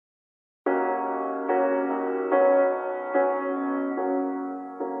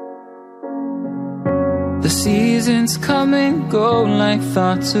seasons come and go like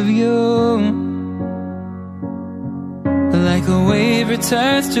thoughts of you. Like a wave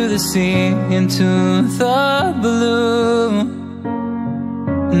returns to the sea, into the blue.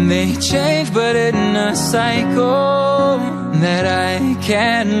 They change but in a cycle that I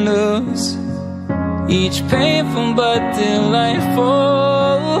can't lose. Each painful but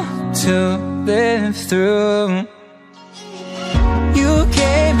delightful to live through. You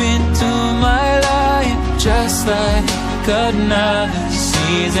came into my life just like another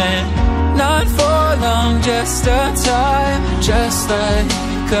season. Not for long, just a time, just like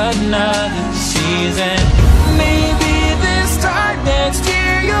another season. Maybe this time next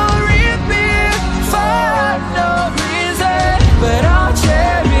year you'll reappear for no reason, but I'll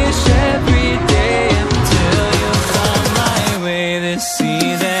cherish every day until you come my way this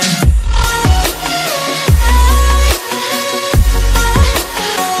season.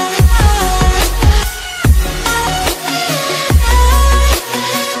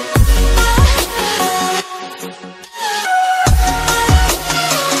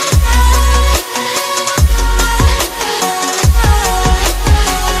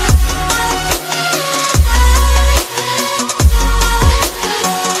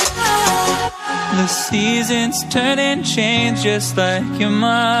 Seasons turn and change just like your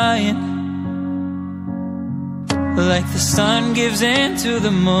mind. Like the sun gives into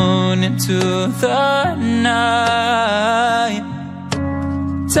the moon, into the night.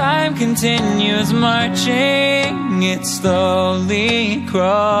 Time continues marching, it slowly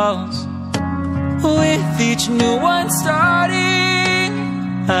crawls. With each new one starting,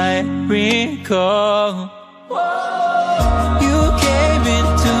 I recall. You came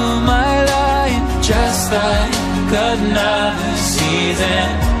into my life just like another season.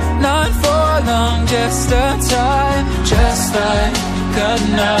 Not for long, just a time, just like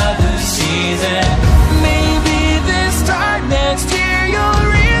another season. Maybe this time next year you'll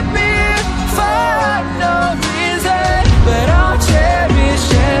reappear for no reason, but I'll cherish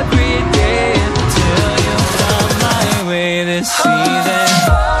every day until you come my way this season.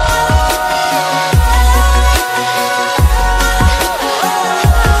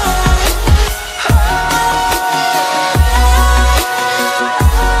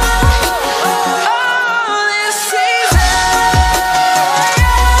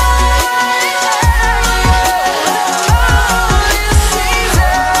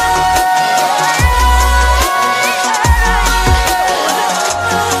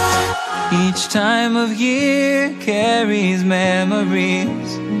 Time of year carries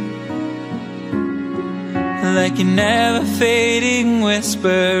memories like a never fading whisper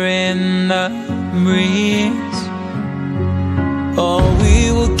in the breeze. Oh,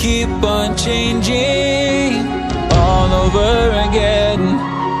 we will keep on changing